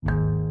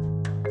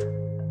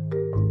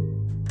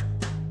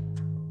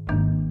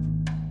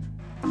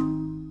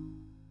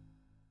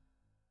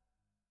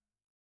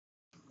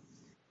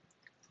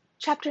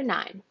Chapter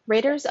 9,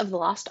 Raiders of the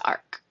Lost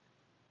Ark.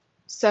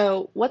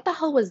 So, what the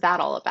hell was that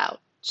all about?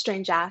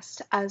 Strange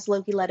asked as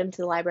Loki led him to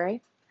the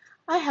library.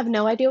 I have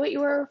no idea what you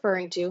were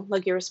referring to,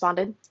 Loki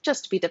responded,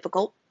 just to be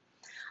difficult.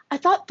 I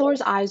thought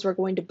Thor's eyes were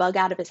going to bug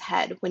out of his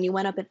head when you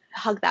went up and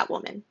hugged that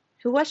woman.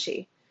 Who was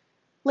she?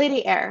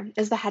 Lady Air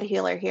is the head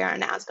healer here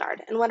in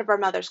Asgard and one of our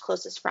mother's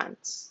closest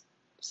friends.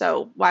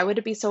 So, why would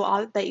it be so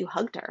odd that you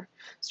hugged her?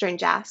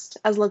 Strange asked,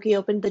 as Loki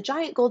opened the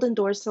giant golden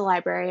doors to the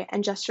library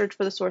and gestured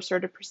for the sorcerer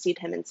to precede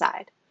him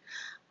inside.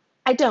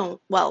 I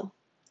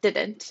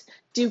didn't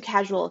do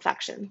casual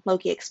affection,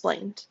 Loki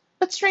explained.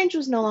 But Strange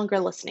was no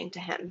longer listening to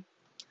him.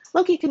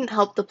 Loki couldn't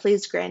help the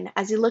pleased grin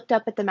as he looked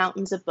up at the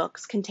mountains of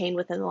books contained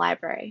within the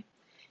library.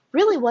 It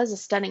really was a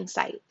stunning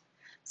sight.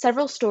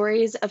 Several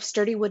stories of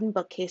sturdy wooden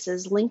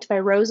bookcases linked by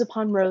rows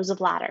upon rows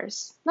of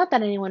ladders. Not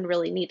that anyone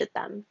really needed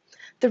them.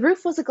 The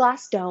roof was a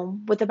glass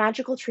dome with a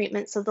magical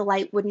treatment so the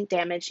light wouldn't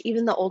damage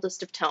even the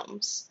oldest of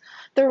tomes.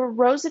 There were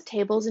rows of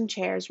tables and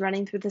chairs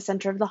running through the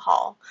center of the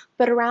hall,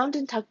 but around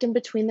and tucked in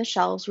between the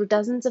shelves were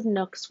dozens of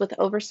nooks with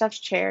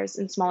overstuffed chairs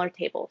and smaller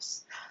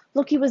tables.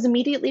 Loki was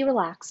immediately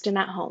relaxed and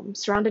at home,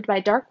 surrounded by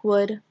dark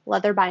wood,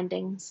 leather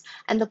bindings,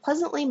 and the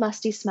pleasantly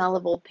musty smell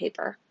of old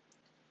paper.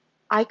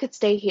 I could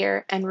stay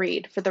here and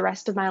read for the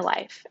rest of my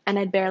life, and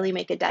I'd barely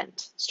make a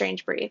dent,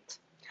 Strange breathed.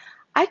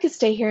 I could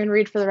stay here and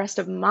read for the rest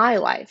of my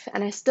life,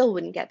 and I still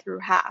wouldn't get through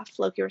half,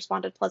 Loki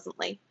responded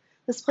pleasantly.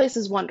 This place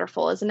is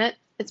wonderful, isn't it?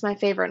 It's my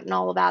favorite in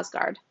all of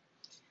Asgard.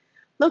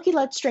 Loki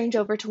led Strange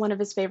over to one of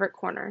his favorite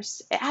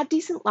corners. It had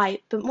decent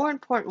light, but more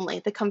importantly,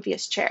 the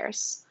comfiest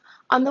chairs.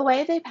 On the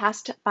way, they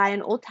passed by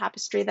an old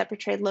tapestry that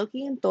portrayed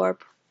Loki and Thor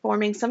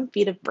performing some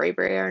feat of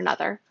bravery or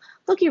another.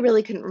 Loki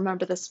really couldn't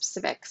remember the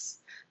specifics.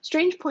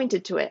 Strange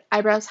pointed to it,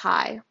 eyebrows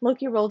high.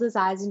 Loki rolled his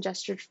eyes and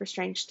gestured for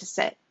Strange to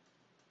sit.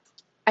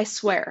 I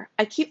swear,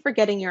 I keep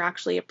forgetting you're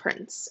actually a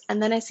prince,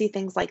 and then I see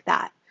things like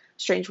that,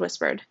 Strange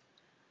whispered.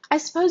 I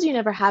suppose you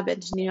never have been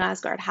to New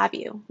Asgard, have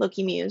you?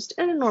 Loki mused,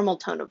 in a normal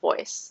tone of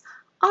voice.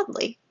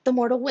 Oddly, the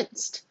mortal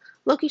winced.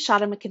 Loki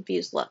shot him a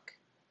confused look.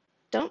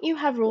 Don't you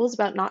have rules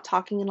about not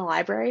talking in a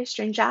library?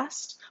 Strange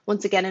asked,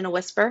 once again in a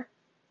whisper.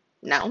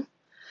 No,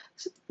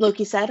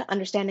 Loki said,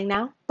 understanding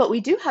now, but we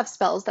do have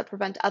spells that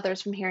prevent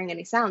others from hearing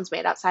any sounds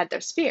made outside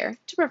their sphere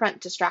to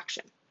prevent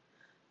distraction.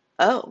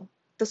 Oh,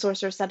 the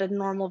sorcerer said in a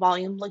normal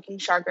volume, looking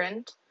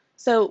chagrined.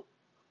 So,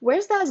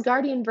 where's the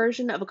Asgardian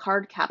version of a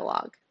card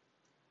catalog?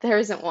 There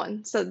isn't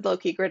one, said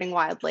Loki, grinning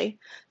wildly.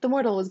 The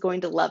mortal was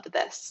going to love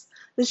this.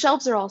 The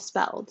shelves are all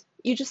spelled.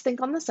 You just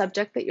think on the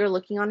subject that you're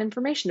looking on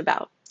information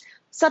about.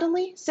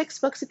 Suddenly, 6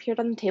 books appeared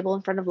on the table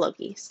in front of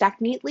Loki, stacked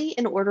neatly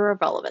in order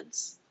of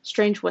relevance.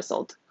 Strange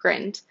whistled,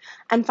 grinned,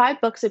 and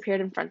 5 books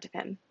appeared in front of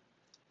him.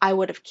 I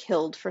would have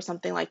killed for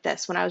something like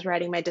this when I was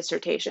writing my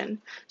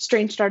dissertation.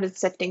 Strange started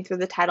sifting through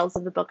the titles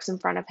of the books in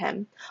front of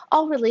him,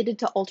 all related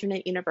to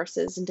alternate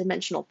universes and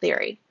dimensional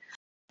theory.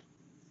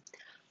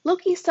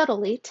 Loki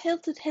subtly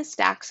tilted his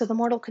stack so the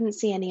mortal couldn't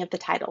see any of the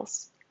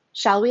titles.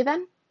 Shall we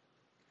then?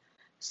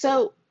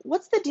 So,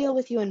 what's the deal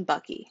with you and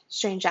Bucky?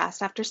 Strange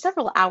asked after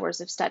several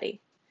hours of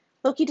study.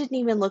 Loki didn't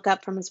even look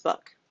up from his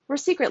book. We're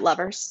secret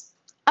lovers.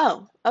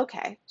 Oh,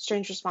 okay,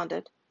 Strange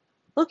responded.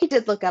 Loki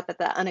did look up at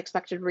the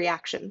unexpected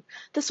reaction.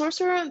 The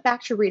sorcerer went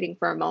back to reading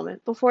for a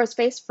moment before his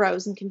face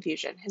froze in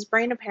confusion, his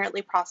brain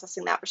apparently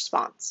processing that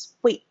response.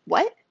 Wait,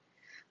 what?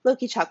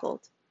 Loki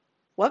chuckled.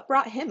 What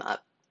brought him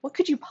up? What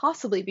could you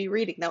possibly be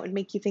reading that would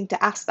make you think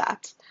to ask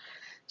that?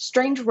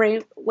 Strange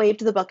waved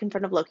the book in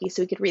front of Loki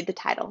so he could read the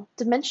title.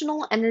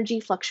 Dimensional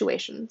Energy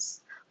Fluctuations.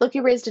 Loki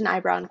raised an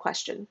eyebrow in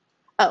question.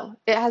 Oh,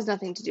 it has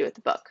nothing to do with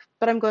the book,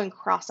 but I'm going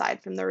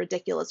cross-eyed from the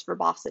ridiculous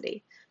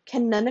verbosity.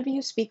 Can none of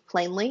you speak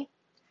plainly?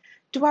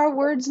 Do our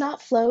words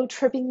not flow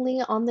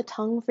trippingly on the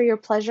tongue for your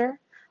pleasure?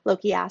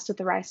 Loki asked with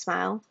a wry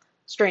smile.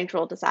 Strange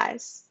rolled his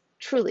eyes.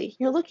 Truly,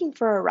 you're looking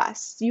for a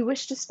rest. You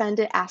wish to spend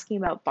it asking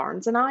about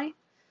Barnes and I?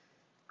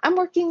 I'm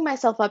working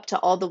myself up to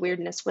all the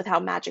weirdness with how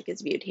magic is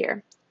viewed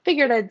here.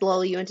 Figured I'd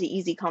lull you into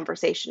easy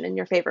conversation in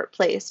your favorite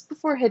place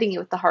before hitting you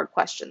with the hard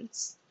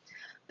questions.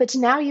 But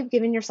now you've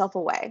given yourself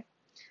away.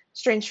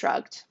 Strange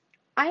shrugged.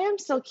 I am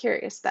still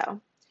curious, though.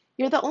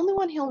 You're the only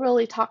one he'll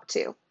really talk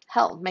to.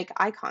 Hell, make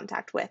eye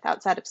contact with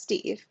outside of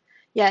Steve.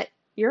 Yet,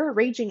 you're a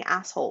raging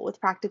asshole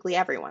with practically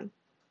everyone.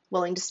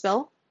 Willing to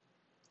spill?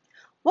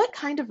 What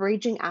kind of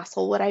raging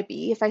asshole would I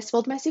be if I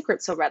spilled my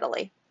secret so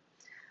readily?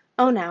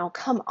 Oh, now,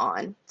 come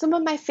on. Some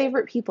of my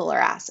favorite people are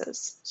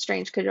asses,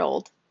 Strange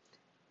cajoled.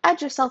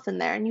 Add yourself in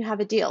there and you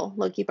have a deal,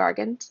 Loki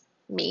bargained.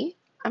 Me?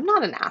 I'm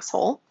not an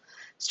asshole.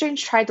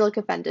 Strange tried to look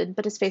offended,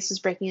 but his face was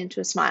breaking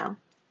into a smile.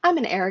 I'm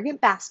an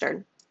arrogant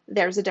bastard.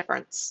 There's a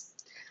difference.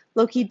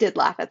 Loki did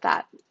laugh at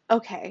that.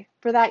 Okay,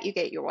 for that you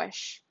get your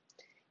wish.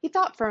 He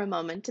thought for a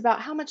moment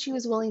about how much he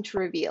was willing to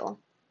reveal.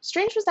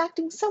 Strange was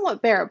acting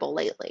somewhat bearable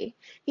lately.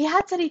 He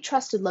had said he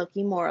trusted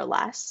Loki more or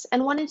less,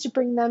 and wanted to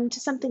bring them to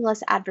something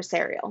less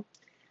adversarial.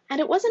 And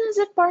it wasn't as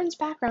if Barnes'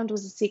 background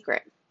was a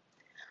secret.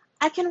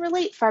 I can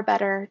relate far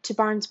better to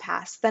Barnes'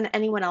 past than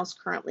anyone else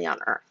currently on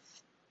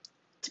Earth.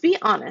 To be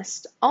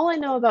honest, all I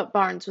know about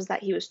Barnes was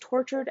that he was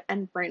tortured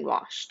and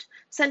brainwashed,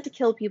 sent to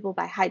kill people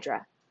by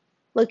Hydra.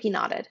 Loki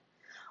nodded.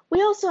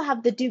 We also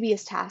have the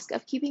dubious task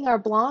of keeping our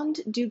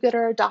blonde,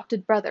 do-gooder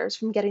adopted brothers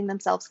from getting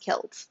themselves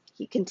killed,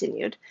 he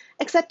continued,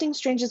 accepting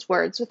Strange's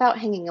words without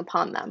hanging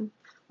upon them,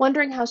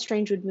 wondering how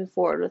Strange would move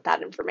forward with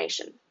that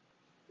information.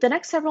 The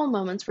next several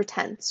moments were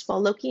tense, while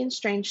Loki and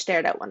Strange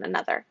stared at one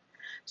another.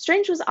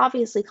 Strange was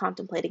obviously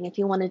contemplating if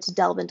he wanted to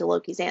delve into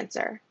Loki's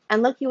answer,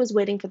 and Loki was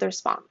waiting for the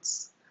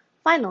response.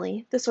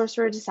 Finally, the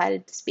sorcerer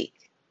decided to speak.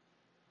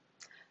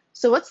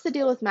 So what's the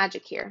deal with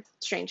magic here?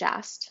 Strange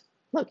asked.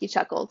 Loki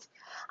chuckled.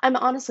 I'm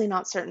honestly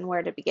not certain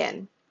where to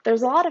begin.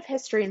 There's a lot of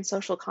history and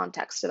social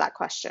context to that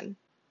question.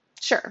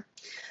 Sure,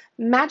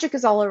 magic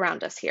is all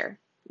around us here.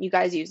 You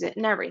guys use it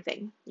in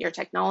everything. Your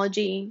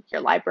technology,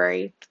 your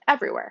library,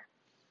 everywhere.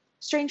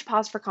 Strange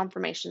paused for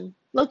confirmation.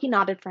 Loki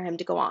nodded for him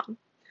to go on.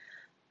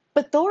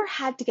 But Thor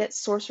had to get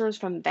sorcerers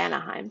from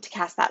Vanaheim to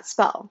cast that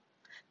spell.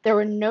 There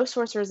were no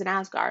sorcerers in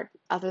Asgard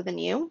other than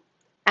you,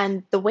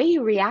 and the way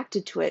you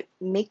reacted to it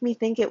made me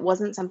think it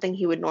wasn't something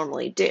he would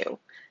normally do,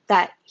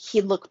 that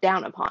he'd look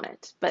down upon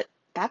it, but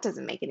that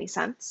doesn't make any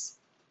sense.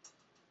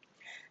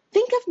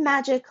 Think of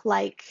magic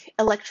like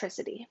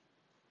electricity.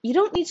 You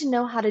don't need to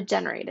know how to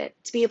generate it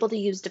to be able to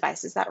use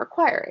devices that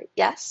require it,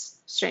 yes?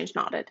 Strange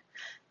nodded.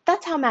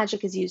 That's how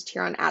magic is used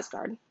here on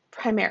Asgard,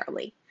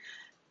 primarily.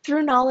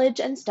 Through knowledge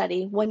and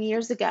study one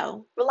years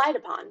ago, relied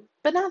upon,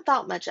 but not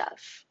thought much of.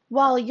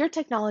 While your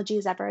technology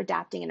is ever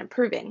adapting and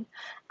improving,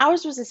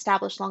 ours was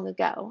established long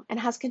ago and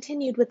has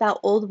continued without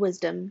old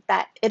wisdom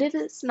that if it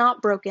is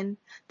not broken,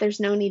 there's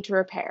no need to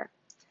repair.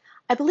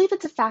 I believe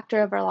it's a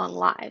factor of our long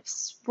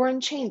lives. We're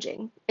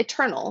unchanging,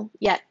 eternal,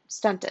 yet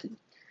stunted.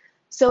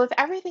 So if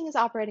everything is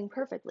operating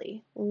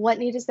perfectly, what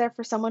need is there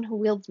for someone who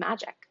wields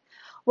magic?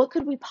 What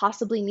could we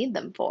possibly need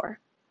them for?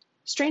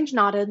 Strange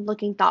nodded,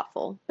 looking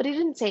thoughtful, but he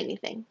didn't say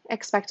anything,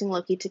 expecting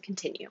Loki to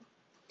continue.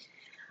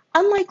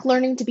 Unlike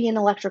learning to be an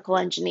electrical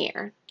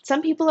engineer,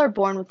 some people are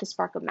born with the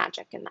spark of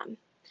magic in them.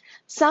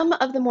 Some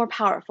of the more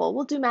powerful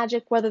will do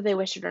magic whether they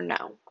wish it or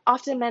no,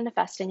 often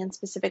manifesting in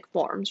specific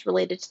forms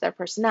related to their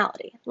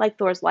personality, like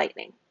Thor's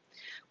lightning.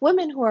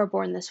 Women who are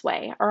born this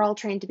way are all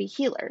trained to be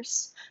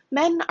healers.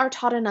 Men are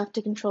taught enough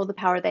to control the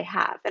power they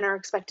have and are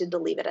expected to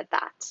leave it at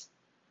that.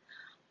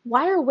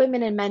 Why are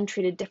women and men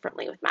treated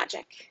differently with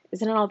magic?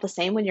 Isn't it all the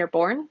same when you're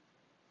born?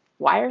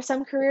 Why are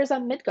some careers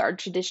on Midgard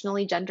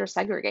traditionally gender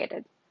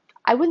segregated?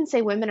 I wouldn't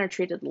say women are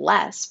treated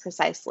less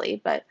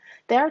precisely, but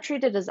they are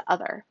treated as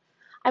other.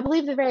 I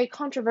believe the very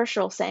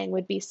controversial saying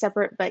would be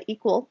separate but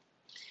equal,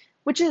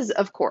 which is,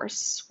 of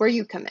course, where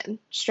you come in,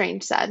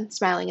 Strange said,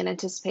 smiling in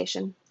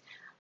anticipation.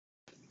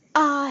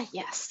 Ah,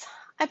 yes.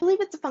 I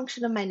believe it's a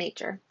function of my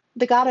nature,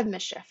 the god of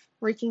mischief,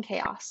 wreaking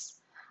chaos.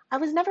 I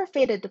was never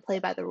fated to play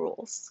by the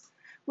rules.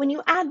 When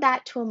you add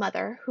that to a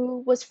mother who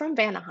was from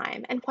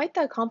Vanaheim and quite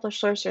the accomplished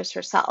sorceress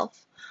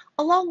herself,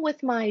 along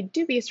with my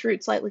dubious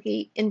roots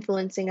slightly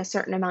influencing a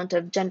certain amount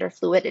of gender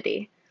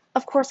fluidity,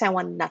 of course I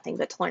wanted nothing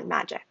but to learn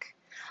magic.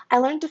 I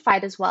learned to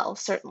fight as well,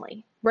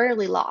 certainly,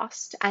 rarely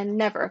lost, and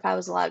never if I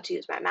was allowed to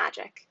use my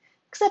magic,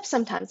 except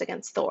sometimes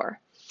against Thor.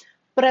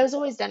 But I was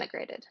always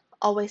denigrated,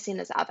 always seen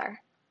as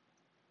other.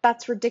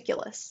 That's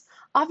ridiculous.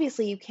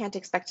 Obviously, you can't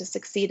expect to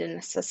succeed in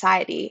a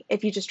society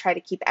if you just try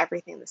to keep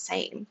everything the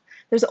same.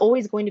 There's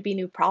always going to be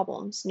new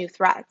problems, new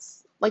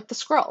threats. Like the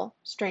Skrull,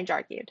 Strange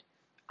argued.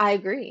 I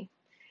agree.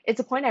 It's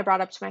a point I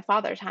brought up to my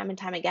father time and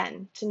time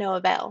again, to no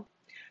avail.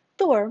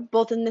 Thor,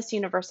 both in this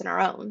universe and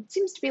our own,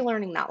 seems to be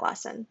learning that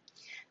lesson.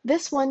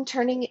 This one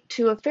turning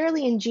to a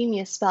fairly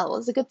ingenious spell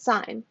is a good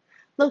sign.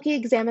 Loki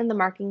examined the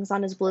markings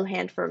on his blue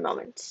hand for a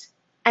moment.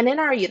 And in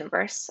our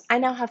universe, I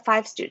now have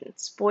 5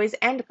 students, boys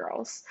and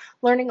girls,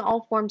 learning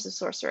all forms of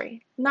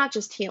sorcery, not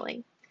just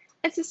healing.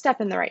 It's a step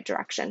in the right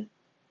direction.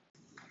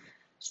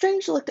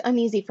 Strange looked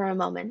uneasy for a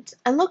moment,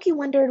 and Loki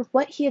wondered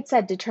what he had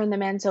said to turn the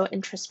man so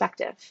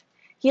introspective.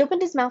 He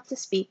opened his mouth to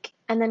speak,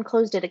 and then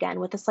closed it again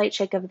with a slight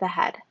shake of the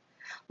head.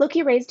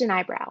 Loki raised an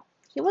eyebrow.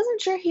 He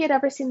wasn't sure he had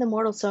ever seen the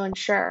mortal so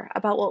unsure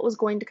about what was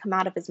going to come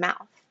out of his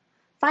mouth.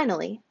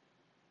 Finally,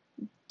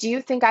 do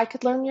you think I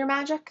could learn your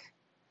magic?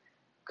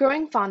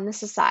 Growing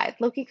fondness aside,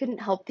 Loki couldn't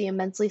help the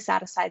immensely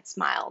satisfied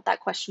smile that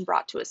question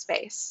brought to his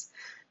face.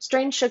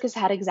 Strange shook his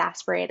head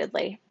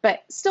exasperatedly,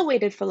 but still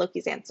waited for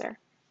Loki's answer.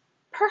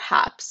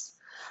 Perhaps.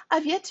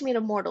 I've yet to meet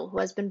a mortal who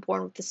has been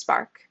born with the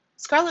spark.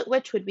 Scarlet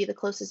Witch would be the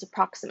closest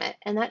approximate,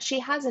 in that she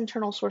has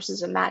internal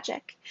sources of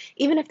magic,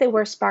 even if they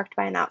were sparked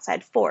by an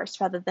outside force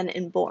rather than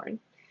inborn.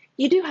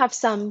 You do have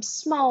some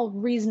small,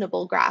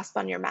 reasonable grasp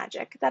on your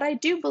magic that I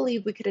do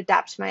believe we could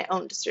adapt to my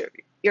own to serve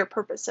your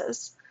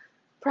purposes.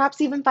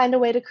 Perhaps even find a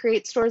way to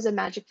create stores of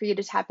magic for you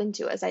to tap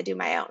into as I do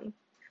my own.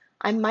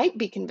 I might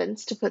be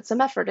convinced to put some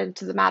effort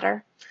into the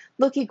matter.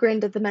 Loki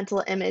grinned at the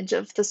mental image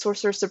of the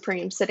Sorcerer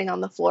Supreme sitting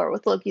on the floor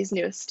with Loki's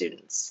newest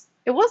students.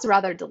 It was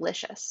rather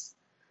delicious.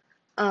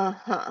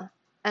 Uh-huh.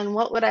 And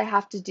what would I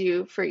have to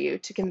do for you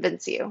to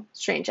convince you?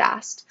 Strange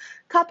asked,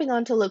 copping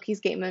onto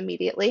Loki's game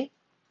immediately.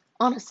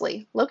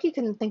 Honestly, Loki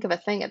couldn't think of a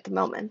thing at the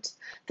moment.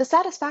 The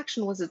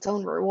satisfaction was its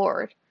own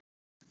reward.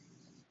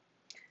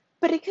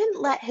 But he couldn't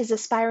let his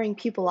aspiring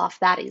pupil off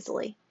that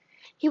easily.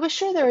 He was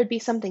sure there would be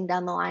something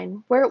down the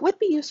line where it would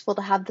be useful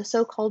to have the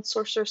so-called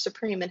Sorcerer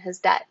Supreme in his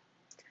debt.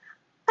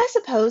 I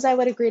suppose I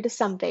would agree to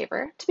some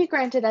favor, to be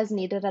granted as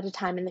needed at a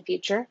time in the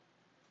future.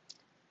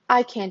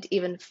 I can't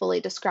even fully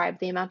describe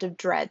the amount of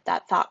dread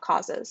that thought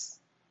causes.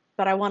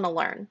 But I want to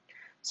learn,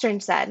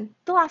 Strange said,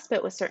 the last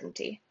bit with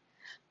certainty.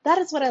 That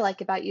is what I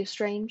like about you,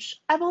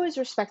 Strange. I've always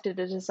respected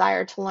a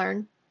desire to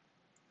learn.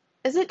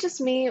 Is it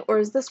just me, or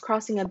is this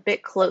crossing a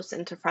bit close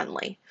into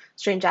friendly?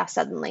 Strange asked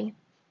suddenly.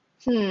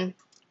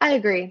 I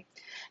agree.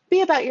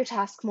 Be about your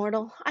task,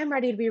 mortal. I'm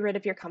ready to be rid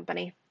of your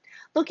company.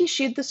 Loki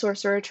shooed the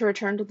sorcerer to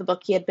return to the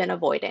book he had been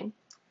avoiding.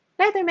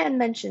 Neither man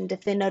mentioned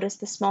if they noticed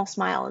the small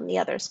smile in the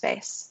other's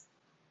face.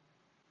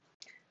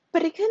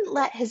 But he couldn't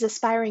let his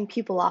aspiring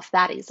pupil off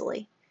that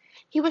easily.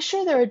 He was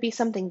sure there would be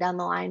something down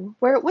the line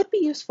where it would be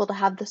useful to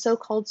have the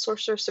so-called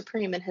Sorcerer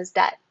Supreme in his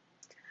debt.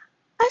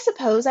 I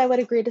suppose I would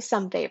agree to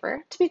some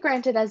favor, to be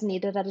granted as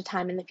needed at a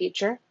time in the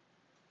future.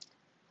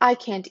 I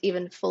can't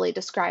even fully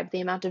describe the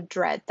amount of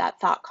dread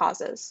that thought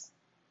causes.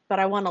 But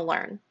I want to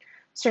learn,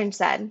 Strange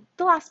said,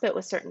 the last bit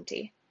with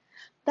certainty.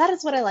 That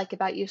is what I like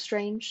about you,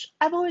 Strange.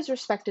 I've always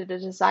respected a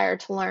desire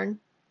to learn.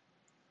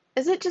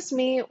 Is it just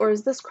me, or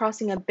is this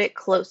crossing a bit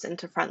close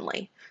into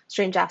friendly?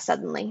 Strange asked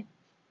suddenly.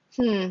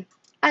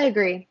 I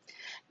agree.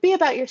 Be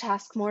about your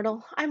task,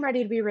 mortal. I'm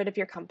ready to be rid of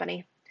your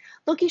company.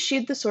 Loki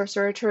shooed the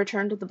sorcerer to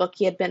return to the book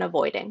he had been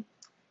avoiding.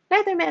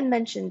 Neither man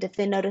mentioned if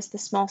they noticed the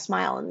small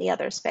smile in the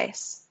other's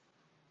face.